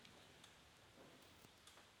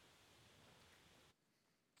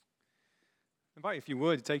invite you, if you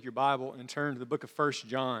would, to take your Bible and turn to the book of 1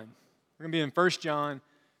 John. We're going to be in 1 John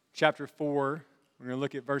chapter 4. We're going to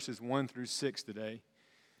look at verses 1 through 6 today.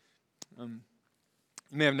 You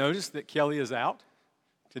may have noticed that Kelly is out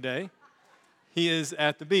today. He is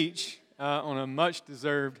at the beach on a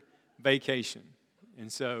much-deserved vacation.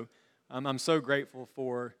 And so I'm so grateful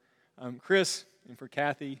for Chris and for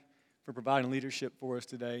Kathy for providing leadership for us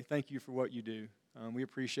today. Thank you for what you do. We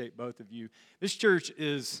appreciate both of you. This church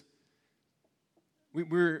is...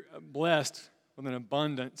 We're blessed with an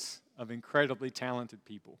abundance of incredibly talented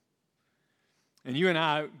people. And you and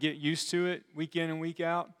I get used to it week in and week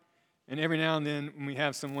out. And every now and then when we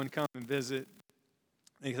have someone come and visit,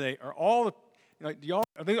 they say, are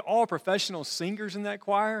they all professional singers in that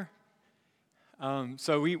choir?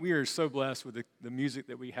 So we are so blessed with the music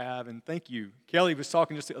that we have. And thank you. Kelly was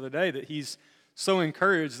talking just the other day that he's so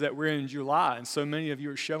encouraged that we're in July and so many of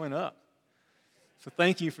you are showing up. So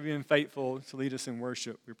thank you for being faithful to lead us in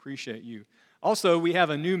worship. We appreciate you. Also, we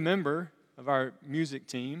have a new member of our music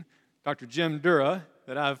team, Dr. Jim Dura,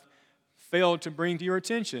 that I've failed to bring to your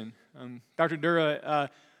attention. Dr.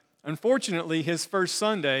 Dura, unfortunately, his first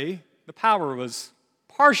Sunday, the power was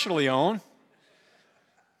partially on.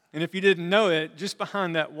 And if you didn't know it, just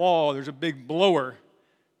behind that wall, there's a big blower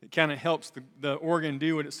that kind of helps the organ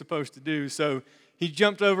do what it's supposed to do. So he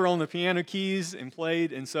jumped over on the piano keys and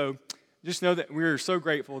played, and so... just know that we're so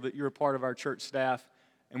grateful that you're a part of our church staff,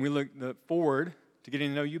 and we look forward to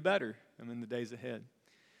getting to know you better in the days ahead.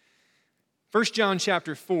 1 John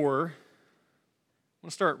chapter 4, I'm going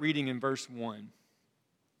to start reading in verse 1.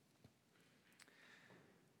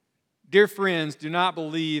 Dear friends, do not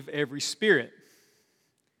believe every spirit,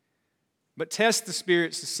 but test the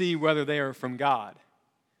spirits to see whether they are from God,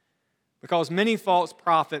 because many false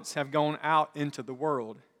prophets have gone out into the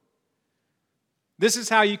world. This is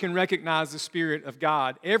how you can recognize the Spirit of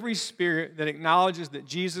God. Every spirit that acknowledges that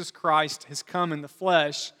Jesus Christ has come in the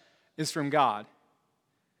flesh is from God.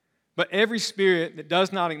 But every spirit that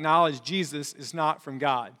does not acknowledge Jesus is not from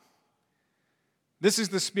God. This is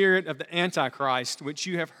the spirit of the Antichrist, which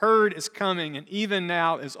you have heard is coming and even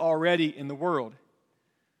now is already in the world.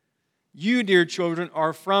 You, dear children,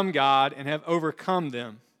 are from God and have overcome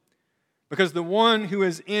them, because the one who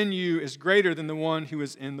is in you is greater than the one who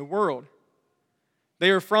is in the world. They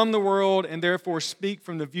are from the world and therefore speak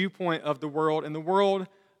from the viewpoint of the world, and the world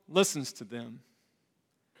listens to them.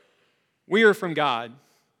 We are from God,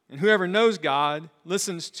 and whoever knows God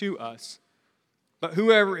listens to us. But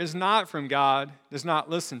whoever is not from God does not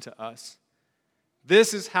listen to us.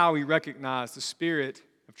 This is how we recognize the spirit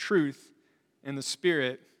of truth and the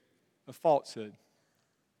spirit of falsehood.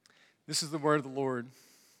 This is the word of the Lord.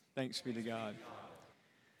 Thanks be to God.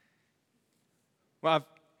 Well, I've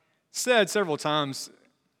said several times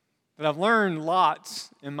that I've learned lots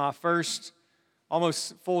in my first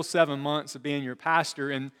almost full 7 months of being your pastor.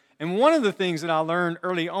 And one of the things that I learned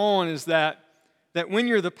early on is that when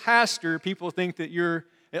you're the pastor, people think that you're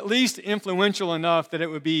at least influential enough that it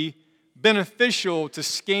would be beneficial to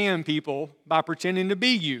scam people by pretending to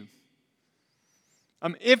be you.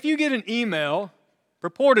 If you get an email,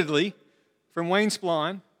 purportedly, from Wayne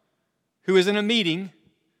Splon, who is in a meeting,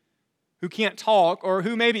 who can't talk, or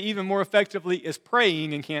who maybe even more effectively is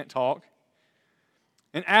praying and can't talk,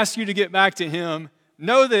 and asks you to get back to him,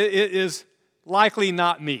 know that it is likely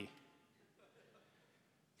not me.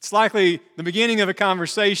 It's likely the beginning of a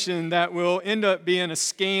conversation that will end up being a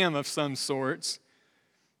scam of some sorts.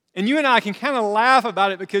 And you and I can kind of laugh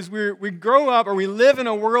about it because we grow up or we live in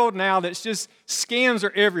a world now that's just scams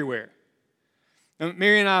are everywhere. And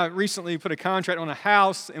Mary and I recently put a contract on a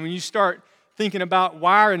house, and when you start thinking about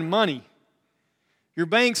wiring money, your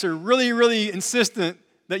banks are really, really insistent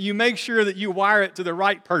that you make sure that you wire it to the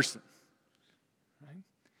right person. Right?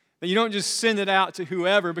 That you don't just send it out to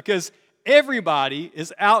whoever, because everybody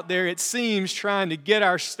is out there, it seems, trying to get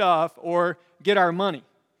our stuff or get our money.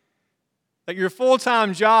 That your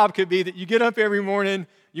full-time job could be that you get up every morning,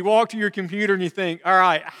 you walk to your computer and you think, all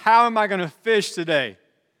right, how am I going to fish today?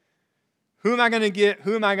 Who am I going to get?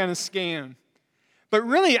 Who am I going to scam? But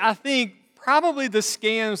really, I think probably the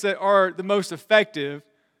scams that are the most effective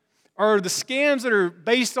are the scams that are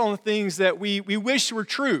based on things that we wish were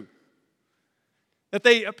true. That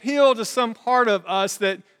they appeal to some part of us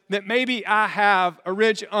that maybe I have a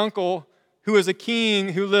rich uncle who is a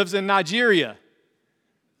king who lives in Nigeria.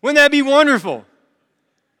 Wouldn't that be wonderful?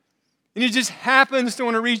 And he just happens to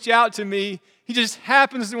want to reach out to me. He just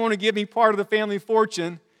happens to want to give me part of the family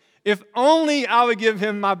fortune. If only I would give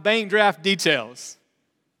him my bank draft details.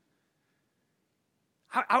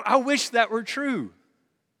 I wish that were true.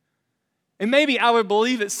 And maybe I would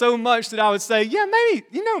believe it so much that I would say, yeah, maybe,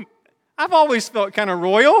 I've always felt kind of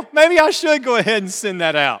royal. Maybe I should go ahead and send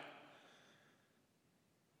that out.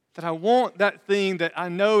 That I want that thing that I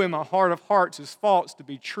know in my heart of hearts is false to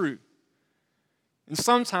be true. And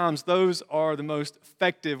sometimes those are the most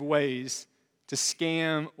effective ways to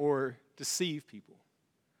scam or deceive people.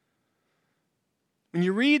 When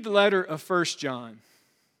you read the letter of 1 John,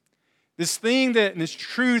 this thing that, and this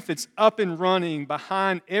truth that's up and running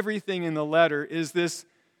behind everything in the letter is this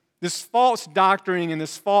false doctrine and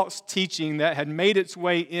this false teaching that had made its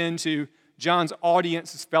way into John's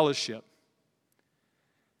audience's fellowship.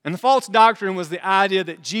 And the false doctrine was the idea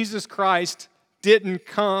that Jesus Christ didn't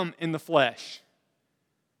come in the flesh.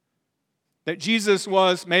 That Jesus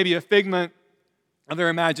was maybe a figment of their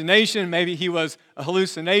imagination, maybe he was a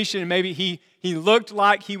hallucination, maybe he looked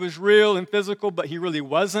like he was real and physical, but he really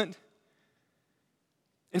wasn't.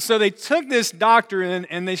 And so they took this doctrine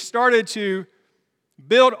and they started to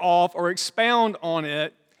build off or expound on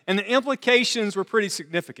it, and the implications were pretty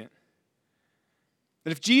significant.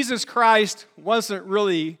 That if Jesus Christ wasn't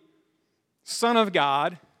really Son of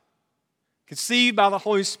God, conceived by the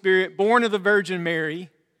Holy Spirit, born of the Virgin Mary,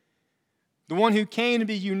 the one who came to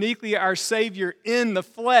be uniquely our Savior in the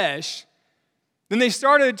flesh, then they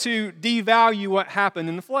started to devalue what happened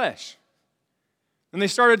in the flesh. And they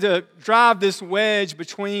started to drive this wedge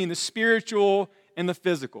between the spiritual and the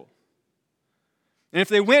physical. And if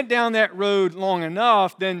they went down that road long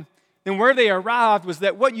enough, then where they arrived was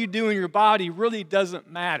that what you do in your body really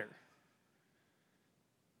doesn't matter.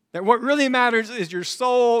 That what really matters is your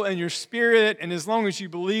soul and your spirit, and as long as you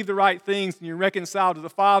believe the right things and you're reconciled to the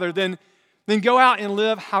Father, then go out and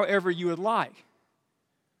live however you would like.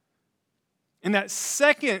 And that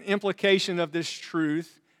second implication of this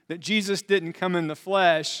truth, that Jesus didn't come in the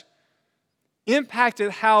flesh,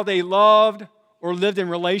 impacted how they loved or lived in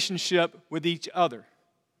relationship with each other.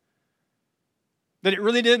 That it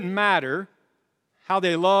really didn't matter how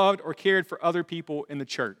they loved or cared for other people in the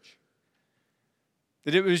church.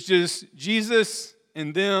 That it was just Jesus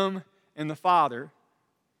and them and the Father.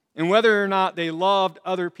 And whether or not they loved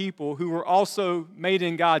other people who were also made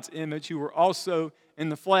in God's image, who were also in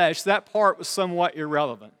the flesh, that part was somewhat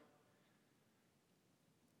irrelevant.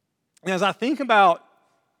 And as I think about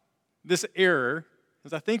this error,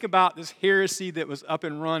 as I think about this heresy that was up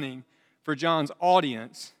and running for John's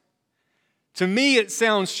audience, to me it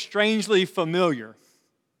sounds strangely familiar.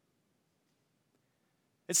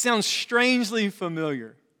 It sounds strangely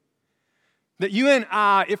familiar. That you and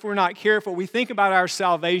I, if we're not careful, we think about our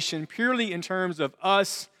salvation purely in terms of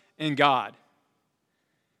us and God.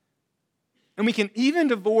 And we can even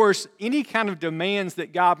divorce any kind of demands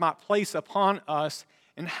that God might place upon us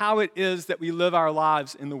and how it is that we live our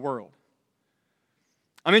lives in the world.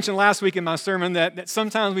 I mentioned last week in my sermon that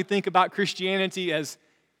sometimes we think about Christianity as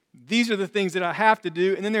these are the things that I have to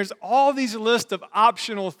do, and then there's all these lists of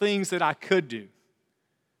optional things that I could do,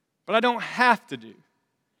 but I don't have to do.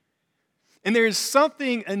 And there is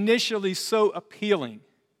something initially so appealing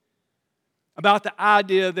about the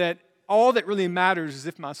idea that all that really matters is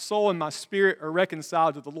if my soul and my spirit are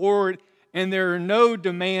reconciled to the Lord, and there are no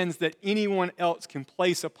demands that anyone else can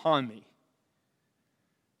place upon me.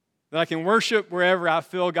 That I can worship wherever I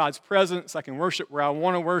feel God's presence. I can worship where I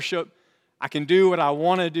want to worship. I can do what I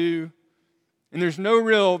want to do. And there's no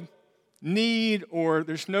real need or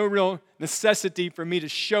there's no real necessity for me to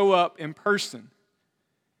show up in person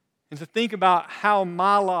and to think about how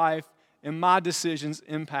my life and my decisions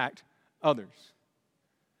impact others.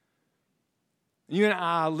 You and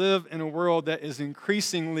I live in a world that is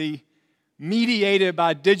increasingly mediated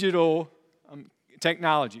by digital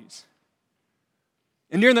technologies.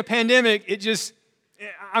 And during the pandemic,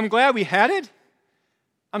 I'm glad we had it.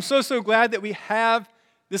 I'm so glad that we have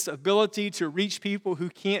this ability to reach people who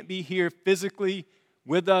can't be here physically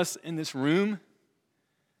with us in this room.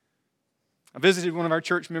 I visited one of our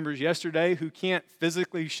church members yesterday who can't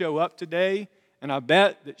physically show up today, and I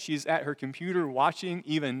bet that she's at her computer watching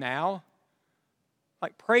even now.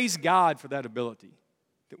 Like, praise God for that ability,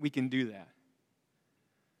 that we can do that.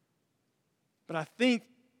 But I think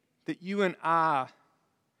that you and I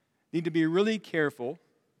need to be really careful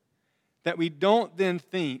that we don't then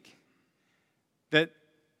think that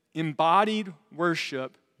embodied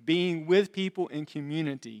worship, being with people in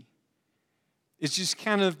community, is just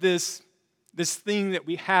kind of this thing that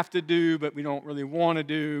we have to do but we don't really want to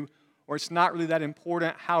do, or it's not really that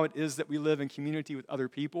important how it is that we live in community with other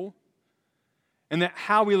people. And that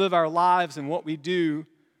how we live our lives and what we do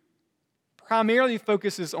primarily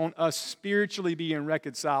focuses on us spiritually being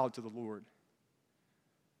reconciled to the Lord.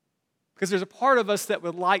 Because there's a part of us that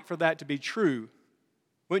would like for that to be true.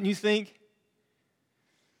 Wouldn't you think?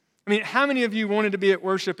 I mean, how many of you wanted to be at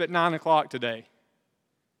worship at 9 o'clock today?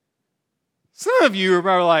 Some of you are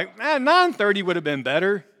probably like, 9:30 would have been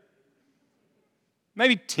better.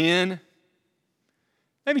 Maybe 10.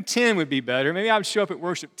 Maybe 10 would be better. Maybe I would show up at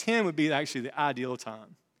worship. 10 would be actually the ideal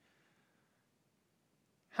time.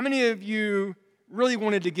 How many of you really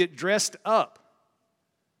wanted to get dressed up?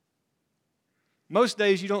 Most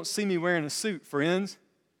days you don't see me wearing a suit, friends.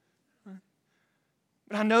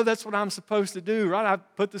 But I know that's what I'm supposed to do, right? I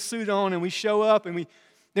put the suit on and we show up and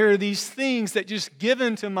there are these things that just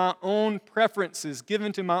given to my own preferences,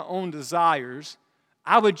 given to my own desires,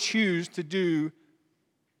 I would choose to do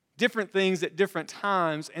different things at different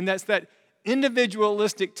times. And that's that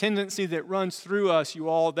individualistic tendency that runs through us, you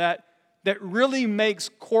all, that really makes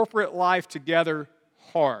corporate life together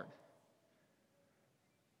hard.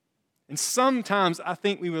 And sometimes I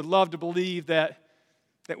think we would love to believe that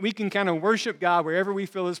we can kind of worship God wherever we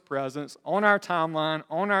feel His presence, on our timeline,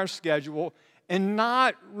 on our schedule, and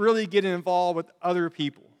not really get involved with other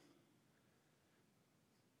people.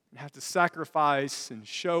 And have to sacrifice and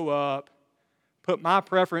show up, put my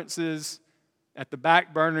preferences at the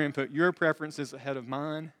back burner and put your preferences ahead of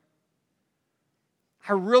mine.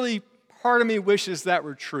 Part of me wishes that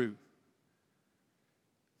were true.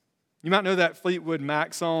 You might know that Fleetwood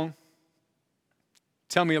Mac song.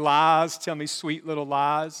 Tell me lies, tell me sweet little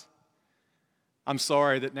lies. I'm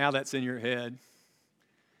sorry that now that's in your head.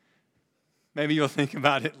 Maybe you'll think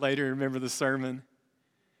about it later and remember the sermon.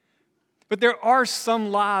 But there are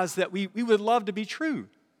some lies that we would love to be true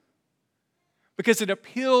because it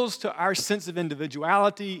appeals to our sense of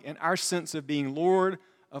individuality and our sense of being Lord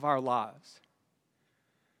of our lives.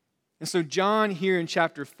 And so John here in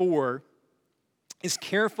chapter 4 is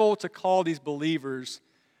careful to call these believers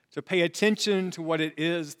to pay attention to what it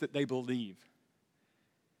is that they believe.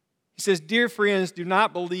 He says, "Dear friends, do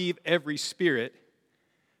not believe every spirit,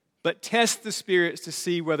 but test the spirits to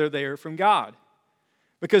see whether they are from God,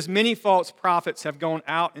 because many false prophets have gone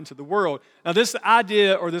out into the world." Now, this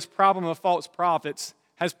idea or this problem of false prophets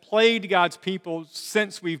has plagued God's people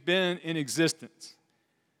since we've been in existence.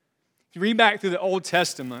 If you read back through the Old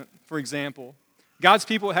Testament, for example, God's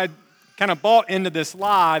people had kind of bought into this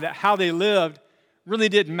lie that how they lived really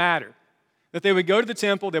didn't matter. That they would go to the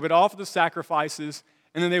temple, they would offer the sacrifices,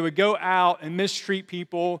 and then they would go out and mistreat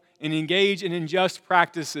people and engage in unjust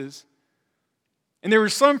practices. And there were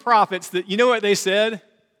some prophets that, you know what they said?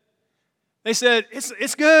 They said,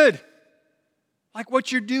 it's good. Like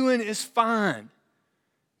what you're doing is fine.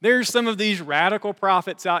 There's some of these radical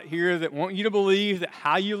prophets out here that want you to believe that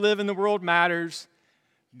how you live in the world matters.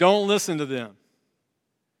 Don't listen to them.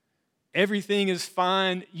 Everything is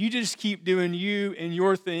fine. You just keep doing you and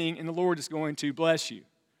your thing, and the Lord is going to bless you.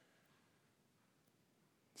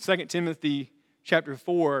 2 Timothy chapter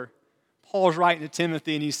 4, Paul's writing to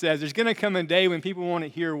Timothy, and he says, there's going to come a day when people want to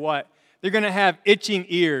hear what? They're going to have itching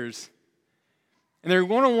ears. And they're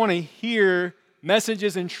going to want to hear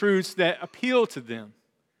messages and truths that appeal to them.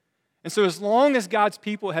 And so as long as God's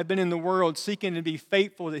people have been in the world seeking to be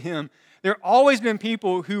faithful to Him, there have always been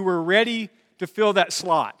people who were ready to fill that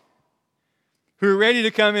slot, who are ready to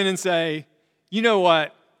come in and say, you know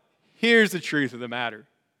what, here's the truth of the matter.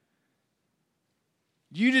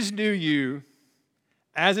 You just do you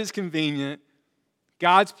as it's convenient.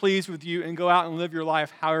 God's pleased with you, and go out and live your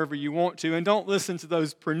life however you want to. And don't listen to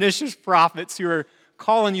those pernicious prophets who are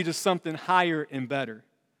calling you to something higher and better.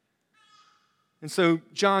 And so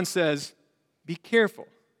John says, be careful.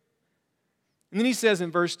 And then he says in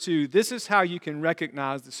verse 2, this is how you can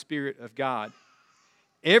recognize the Spirit of God.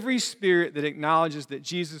 Every spirit that acknowledges that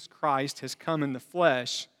Jesus Christ has come in the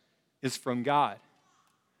flesh is from God.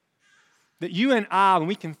 That you and I, when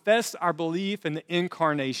we confess our belief in the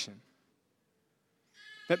incarnation,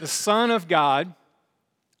 that the Son of God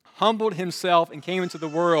humbled Himself and came into the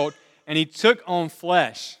world, and He took on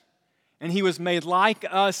flesh, and He was made like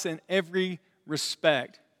us in every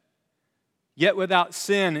respect, yet without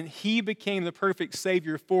sin, and He became the perfect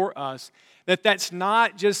Savior for us, that's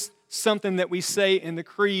not just something that we say in the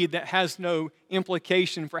creed that has no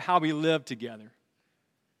implication for how we live together,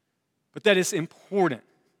 but that is important.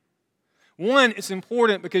 One, it's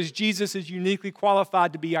important because Jesus is uniquely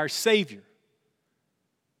qualified to be our Savior.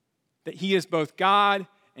 That He is both God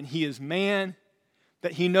and He is man.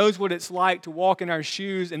 That He knows what it's like to walk in our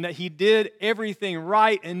shoes, and that He did everything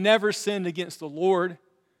right and never sinned against the Lord.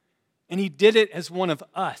 And He did it as one of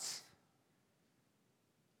us.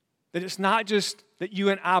 That it's not just that you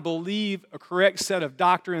and I believe a correct set of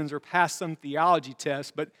doctrines or pass some theology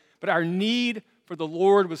test, but our need for the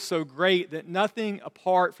Lord was so great that nothing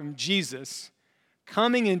apart from Jesus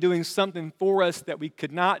coming and doing something for us that we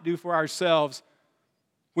could not do for ourselves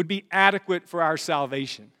would be adequate for our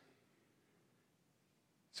salvation.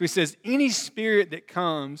 So he says, any spirit that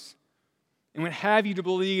comes and would have you to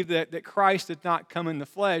believe that Christ did not come in the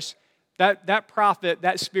flesh, that prophet,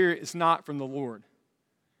 that spirit is not from the Lord.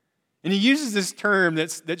 And he uses this term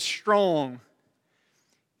that's strong.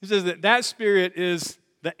 He says that spirit is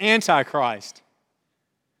the Antichrist.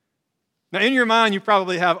 Now, in your mind, you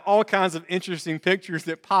probably have all kinds of interesting pictures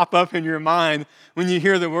that pop up in your mind when you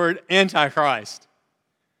hear the word Antichrist.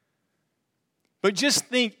 But just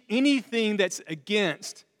think anything that's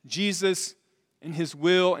against Jesus and his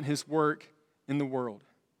will and his work in the world.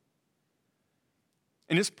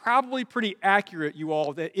 And it's probably pretty accurate, you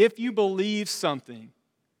all, that if you believe something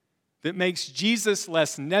that makes Jesus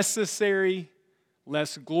less necessary,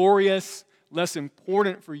 less glorious, less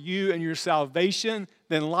important for you and your salvation,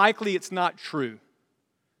 then likely it's not true.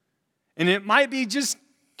 And it might be just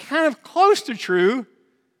kind of close to true,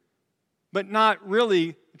 but not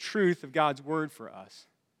really the truth of God's word for us.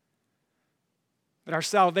 But our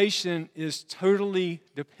salvation is totally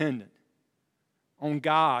dependent on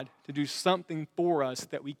God to do something for us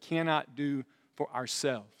that we cannot do for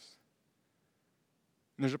ourselves.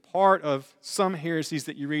 And there's a part of some heresies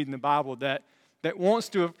that you read in the Bible that wants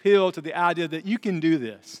to appeal to the idea that you can do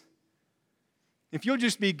this. If you'll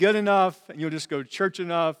just be good enough and you'll just go to church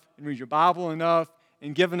enough and read your Bible enough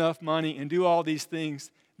and give enough money and do all these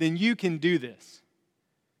things, then you can do this.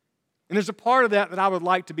 And there's a part of that I would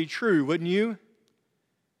like to be true, wouldn't you?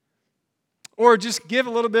 Or just give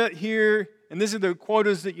a little bit here, and these are the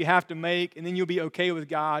quotas that you have to make, and then you'll be okay with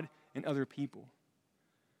God and other people.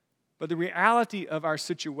 But the reality of our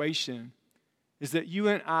situation is that you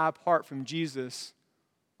and I, apart from Jesus,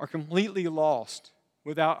 are completely lost,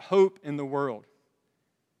 without hope in the world.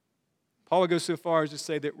 Paul goes so far as to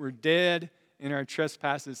say that we're dead in our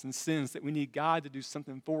trespasses and sins, that we need God to do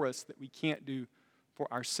something for us that we can't do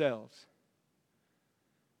for ourselves.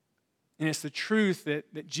 And it's the truth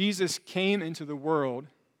that Jesus came into the world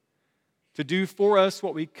to do for us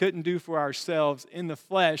what we couldn't do for ourselves in the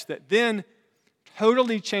flesh, that then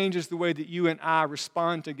totally changes the way that you and I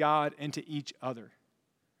respond to God and to each other.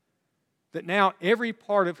 That now every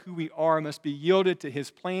part of who we are must be yielded to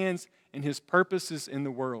his plans and his purposes in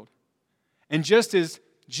the world. And just as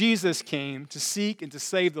Jesus came to seek and to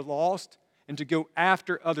save the lost and to go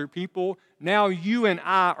after other people, now you and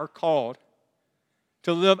I are called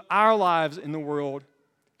to live our lives in the world,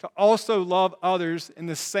 to also love others in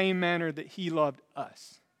the same manner that he loved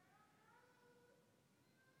us.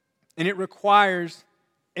 And it requires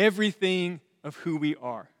everything of who we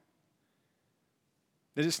are.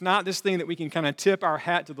 That it's not this thing that we can kind of tip our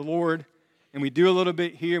hat to the Lord and we do a little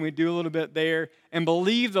bit here and we do a little bit there and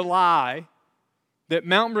believe the lie that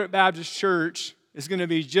Mountain Brook Baptist Church is going to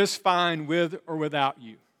be just fine with or without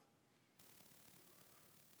you.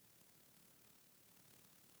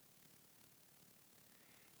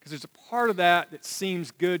 Because there's a part of that seems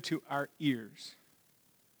good to our ears.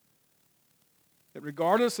 That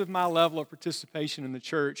regardless of my level of participation in the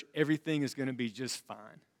church, everything is going to be just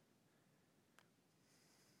fine.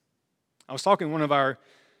 I was talking to one of our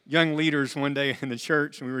young leaders one day in the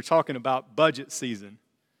church, and we were talking about budget season.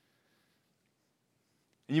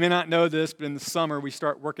 And you may not know this, but in the summer, we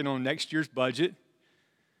start working on next year's budget.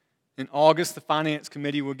 In August, the finance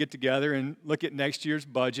committee will get together and look at next year's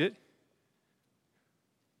budget.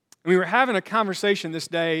 And we were having a conversation this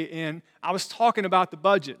day, and I was talking about the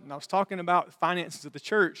budget, and I was talking about the finances of the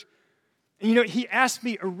church. And he asked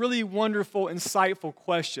me a really wonderful, insightful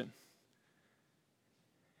question.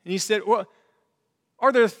 And he said, well,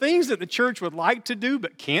 are there things that the church would like to do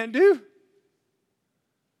but can't do?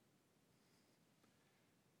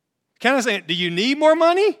 Kind of saying, do you need more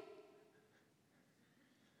money?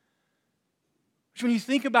 Which when you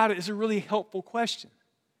think about it is a really helpful question.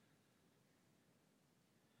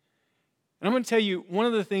 And I'm going to tell you, one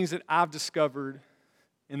of the things that I've discovered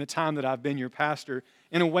in the time that I've been your pastor,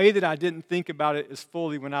 in a way that I didn't think about it as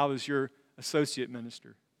fully when I was your associate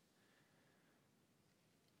minister,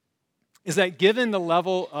 is that given the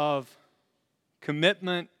level of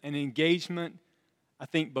commitment and engagement, I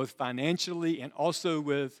think both financially and also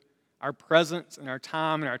with our presence and our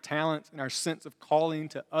time and our talents and our sense of calling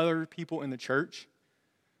to other people in the church,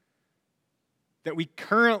 that we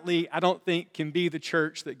currently, I don't think, can be the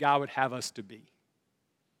church that God would have us to be.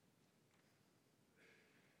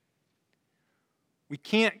 We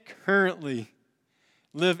can't currently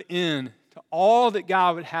live in to all that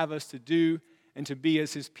God would have us to do and to be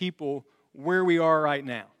as his people where we are right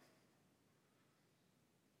now.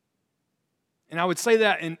 And I would say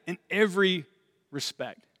that in every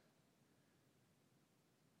respect.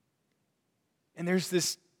 And there's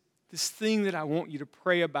this this thing that I want you to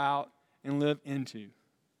pray about and live into.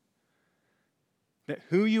 That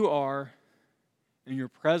who you are and your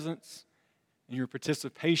presence and your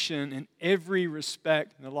participation in every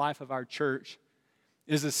respect in the life of our church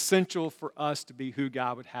is essential for us to be who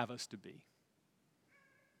God would have us to be.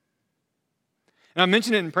 And I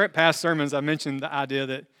mentioned it in past sermons. I mentioned the idea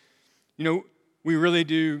that, we really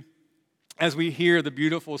do, as we hear the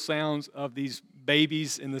beautiful sounds of these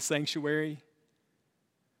babies in the sanctuary,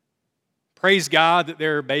 praise God that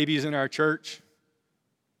there are babies in our church.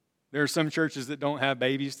 There are some churches that don't have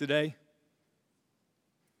babies today.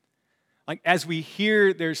 Like, as we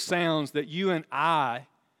hear their sounds, that you and I,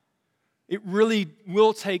 it really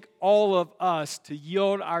will take all of us to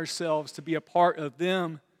yield ourselves to be a part of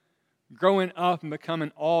them growing up and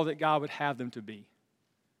becoming all that God would have them to be.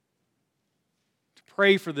 To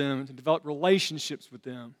pray for them, to develop relationships with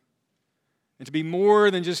them, and to be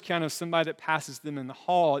more than just kind of somebody that passes them in the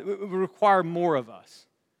hall. It would require more of us.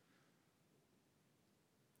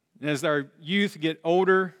 And as our youth get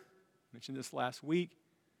older, I mentioned this last week,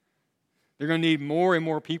 they're going to need more and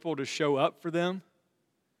more people to show up for them.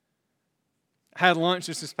 I had lunch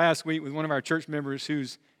just this past week with one of our church members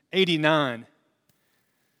who's 89.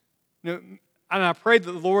 And I prayed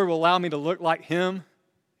that the Lord will allow me to look like him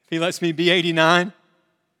if he lets me be 89.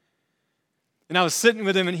 And I was sitting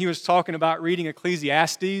with him and he was talking about reading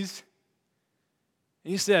Ecclesiastes.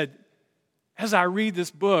 And he said, as I read this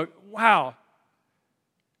book, wow,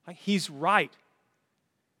 like he's right.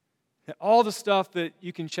 That all the stuff that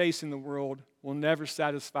you can chase in the world will never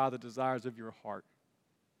satisfy the desires of your heart.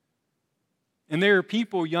 And there are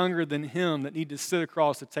people younger than him that need to sit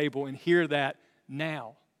across the table and hear that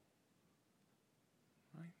now.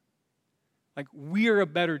 Right? Like, we are a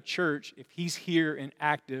better church if he's here and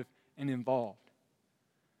active and involved.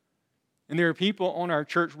 And there are people on our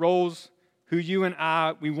church rolls who you and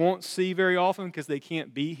I, we won't see very often because they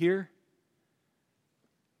can't be here.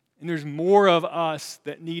 And there's more of us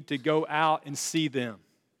that need to go out and see them.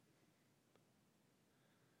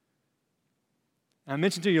 I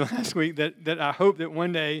mentioned to you last week that I hope that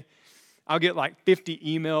one day I'll get like 50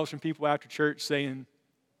 emails from people after church saying,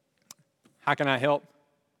 how can I help?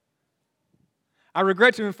 I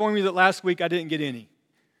regret to inform you that last week I didn't get any.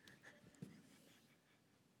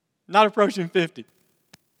 Not approaching 50.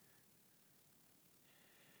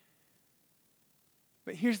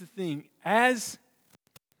 But here's the thing. As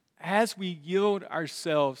we yield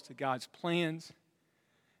ourselves to God's plans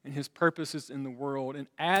and his purposes in the world, and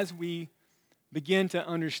as we begin to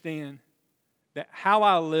understand that how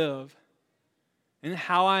I live and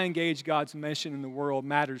how I engage God's mission in the world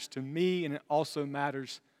matters to me, and it also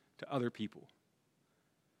matters to other people.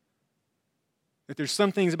 That there's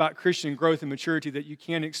some things about Christian growth and maturity that you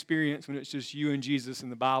can't experience when it's just you and Jesus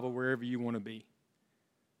and the Bible wherever you want to be.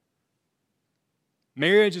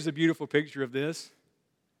 Marriage is a beautiful picture of this.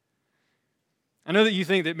 I know that you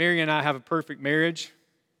think that Mary and I have a perfect marriage.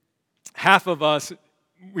 Half of us,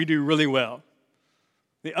 we do really well.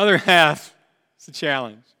 The other half, it's a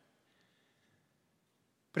challenge.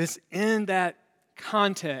 But it's in that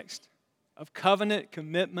context of covenant,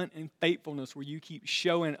 commitment, and faithfulness where you keep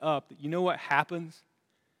showing up that you know what happens?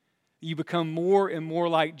 You become more and more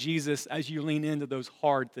like Jesus as you lean into those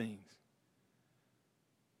hard things.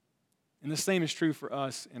 And the same is true for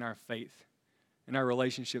us in our faith, in our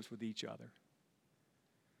relationships with each other.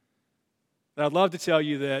 But I'd love to tell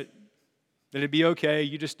you that it'd be okay,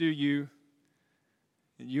 you just do you,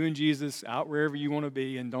 and you and Jesus out wherever you want to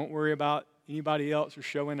be, and don't worry about anybody else or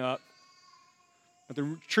showing up. But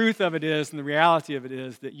the truth of it is, and the reality of it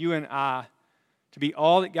is, that you and I, to be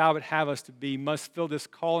all that God would have us to be, must feel this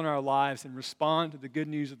call in our lives and respond to the good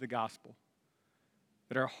news of the gospel.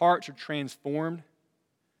 That our hearts are transformed,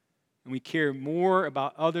 and we care more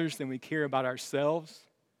about others than we care about ourselves.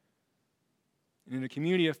 And in a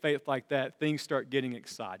community of faith like that, things start getting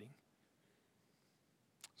exciting.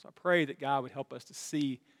 So I pray that God would help us to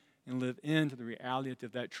see and live into the reality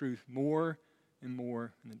of that truth more and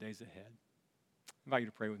more in the days ahead. I invite you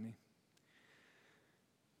to pray with me.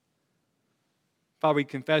 Father, we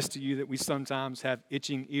confess to you that we sometimes have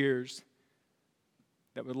itching ears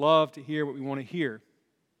that would love to hear what we want to hear.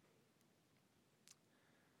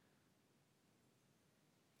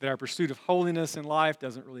 That our pursuit of holiness in life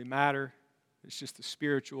doesn't really matter. It's just the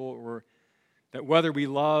spiritual, or that whether we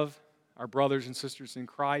love our brothers and sisters in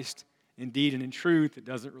Christ, in deed and in truth, it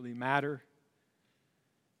doesn't really matter.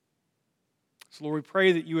 So Lord, we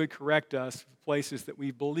pray that you would correct us for places that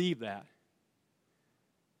we believe that.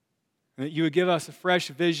 And that you would give us a fresh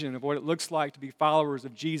vision of what it looks like to be followers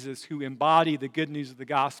of Jesus who embody the good news of the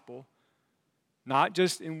gospel, not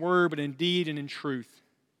just in word, but in deed and in truth.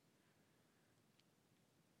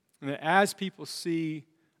 And that as people see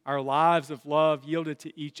our lives of love yielded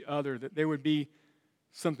to each other, that there would be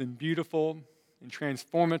something beautiful and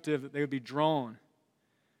transformative, that they would be drawn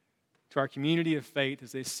to our community of faith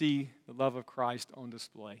as they see the love of Christ on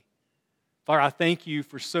display. Father, I thank you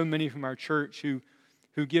for so many from our church who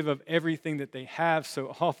give of everything that they have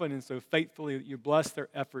so often and so faithfully, that you bless their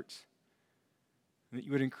efforts and that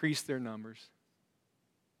you would increase their numbers.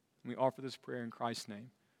 And we offer this prayer in Christ's name.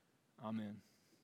 Amen.